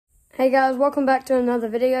Hey guys, welcome back to another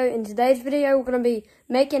video. In today's video, we're going to be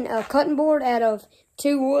making a cutting board out of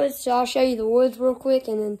 2 woods. So I'll show you the woods real quick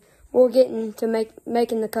and then we'll get into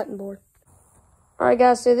making the cutting board. Alright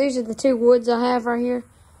guys, so these are the 2 woods I have right here.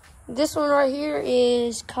 This one right here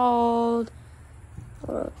is called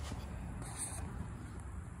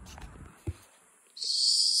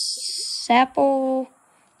Sapple.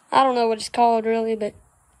 I don't know what it's called really, but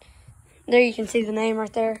there you can see the name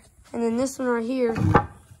right there. And then this one right here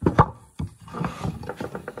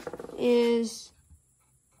is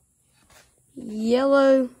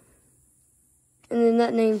Yellow, and then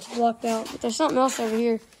that name's blocked out. But there's something else over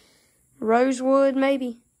here. Rosewood,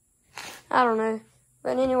 maybe? I don't know.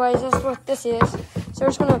 But anyways, that's what this is. So we're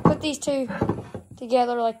just going to put these 2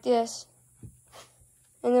 together like this.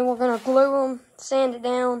 And then we're going to glue them, sand it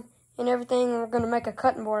down, and everything. And we're going to make a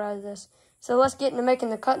cutting board out of this. So let's get into making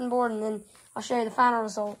the cutting board, and then I'll show you the final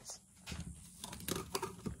results.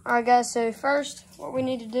 Alright guys, so first, what we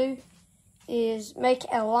need to do is make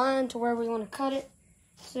a line to where we want to cut it.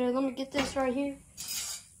 So let me get this right here.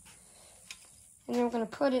 And then we're going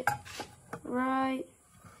to put it right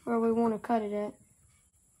where we want to cut it at.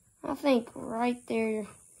 I think right there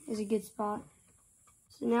is a good spot.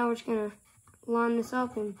 So now we're just going to line this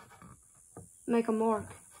up and make a mark.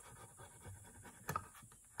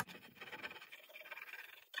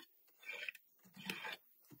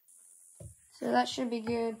 So that should be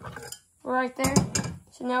good right there.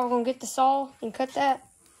 So now we're going to get the saw and cut that.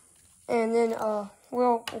 And then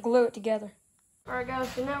we'll glue it together. Alright guys,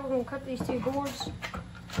 so now we're going to cut these 2 boards.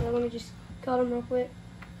 So let me just cut them real quick.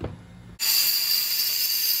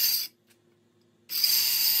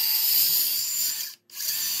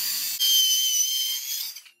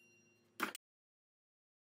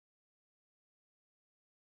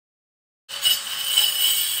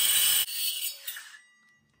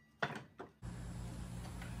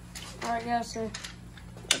 Alright guys, so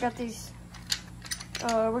I got these,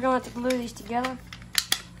 we're going to have to glue these together.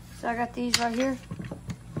 So I got these right here,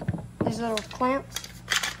 these little clamps.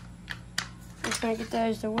 I'm just going to get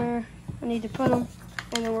those to where I need to put them,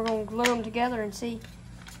 and then we're going to glue them together and see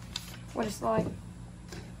what it's like.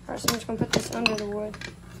 Alright, so I'm just going to put this under the wood.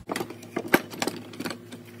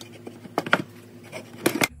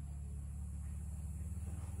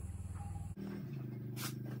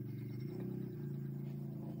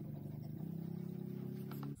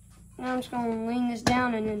 Now I'm just going to lean this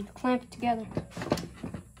down and then clamp it together.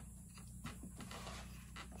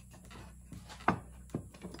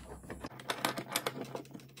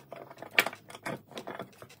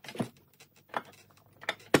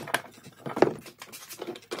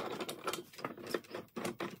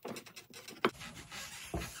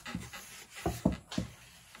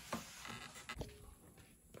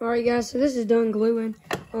 Alright guys, so this is done gluing.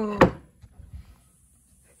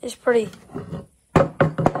 It's pretty.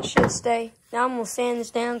 It should stay. Now I'm going to sand this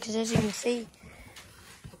down because as you can see,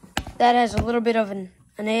 that has a little bit of an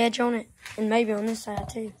edge on it. And maybe on this side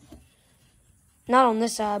too. Not on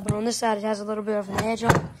this side, but on this side it has a little bit of an edge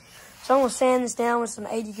on it. So I'm going to sand this down with some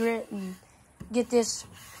 80 grit and get this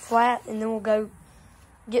flat. And then we'll go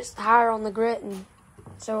get higher on the grit. And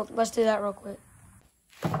so let's do that real quick.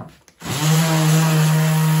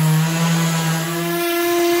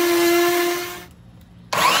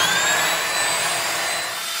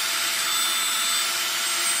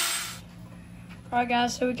 Alright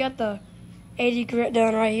guys, so we got the 80 grit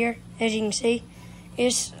done right here. As you can see,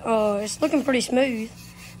 it's looking pretty smooth,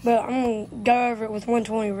 but I'm gonna go over it with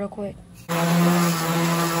 120 real quick.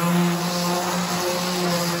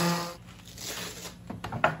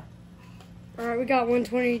 Alright, we got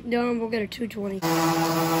 120 done. We'll get a 220.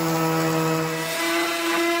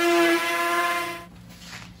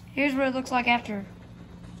 Here's what it looks like after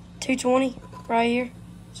 220 right here.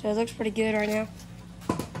 So it looks pretty good right now.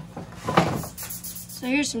 So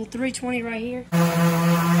here's some 320 right here.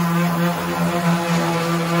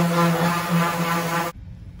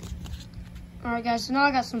 Alright guys, so now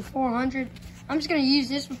I got some 400. I'm just going to use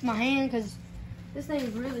this with my hand because this thing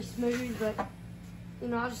is really smooth, but you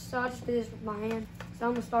know, I'll just do this with my hand. So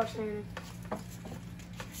I'm going to start sanding.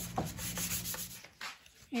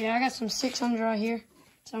 Yeah, I got some 600 right here.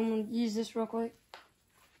 So I'm going to use this real quick.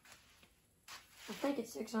 I think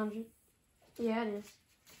it's 600. Yeah, it is.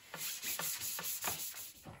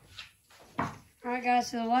 Alright guys,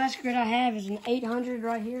 so the last grit I have is an 800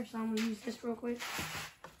 right here, so I'm going to use this real quick.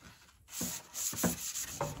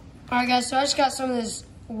 Alright guys, so I just got some of this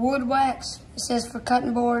wood wax. It says for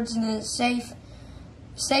cutting boards, and then it's safe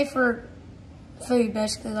for food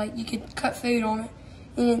basically, like you could cut food on it.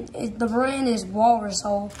 And the brand is Walrus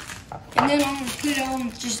Hole. And then I'm going to put on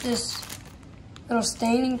just this little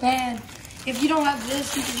staining pad. If you don't have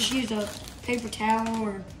this, you can just use a paper towel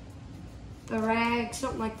or a rag,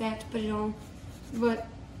 something like that to put it on. But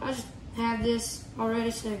I just have this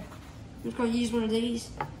already, so I'm just going to use one of these.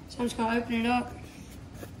 So I'm just going to open it up.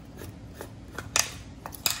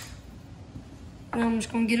 And I'm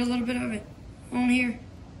just going to get a little bit of it on here.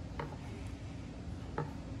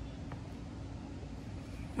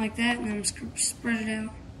 Like that, and then I'm just going to spread it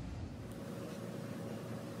out.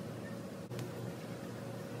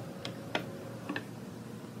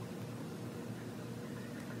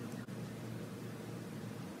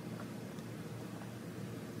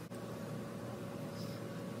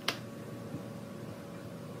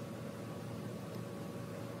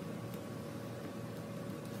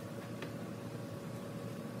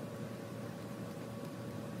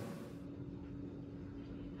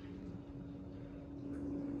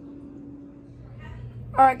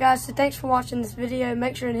 Alright guys, so thanks for watching this video.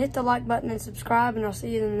 Make sure to hit the like button and subscribe, and I'll see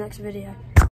you in the next video.